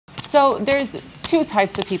So there's two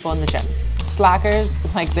types of people in the gym. Slackers,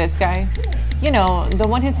 like this guy. You know, the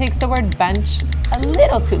one who takes the word bench a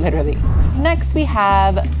little too literally. Next we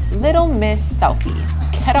have Little Miss Selfie.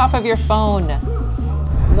 Get off of your phone.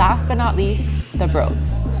 Last but not least, the bros.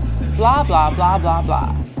 Blah, blah, blah, blah,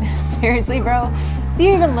 blah. Seriously, bro? Do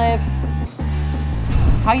you even live?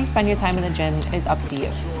 How you spend your time in the gym is up to you.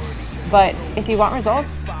 But if you want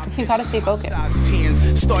results, you gotta stay focused.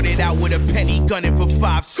 Started out with a penny gunning for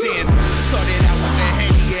 5 cents. Started out with a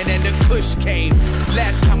handy and then the push came.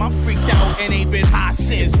 Last time I freaked out and ain't been high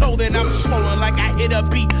since. Know that I'm swollen like I hit a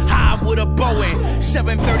beat high with a Boeing.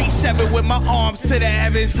 737 with my arms to the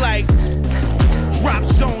heavens like drop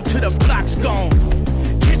zone to the block's gone.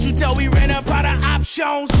 Can't you tell we ran up out of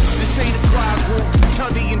options? This ain't a cry group,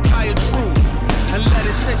 tell the entire truth. And let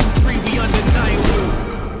it set you free, we under 9 rule.